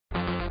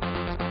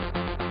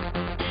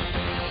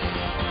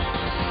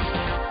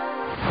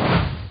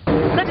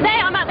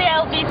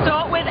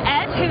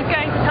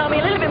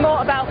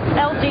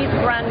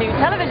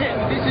television?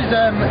 This is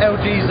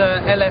LG's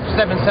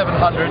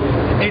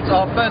LF7700. It's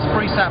our first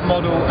FreeSat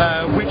model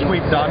which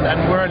we've done,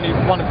 and we're only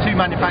one of two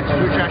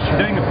manufacturers which are actually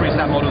doing a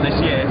FreeSat model this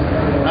year.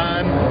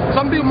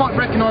 Some people might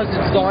recognise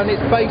the design.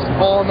 It's based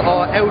on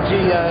our LG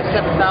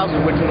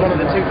 7000, which was one of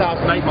the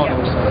 2008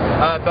 models,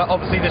 but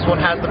obviously this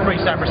one has the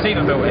FreeSat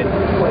receiver built in.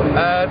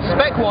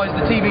 Spec-wise,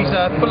 the TV's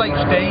full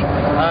HD.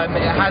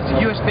 It has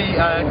USB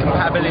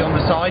compatibility on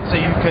the side, so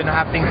you can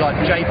have things like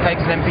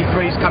JPEGs and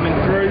MP3s coming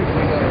through.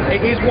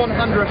 It is 100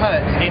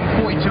 Hz in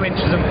 42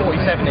 inches and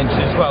 47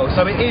 inches as well,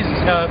 so it is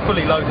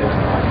fully loaded.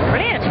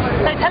 Brilliant.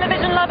 So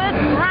television lovers,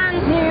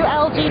 brand new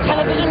LG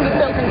television with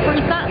built-in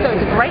FreeSat, so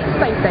it's a great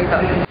space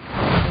saver.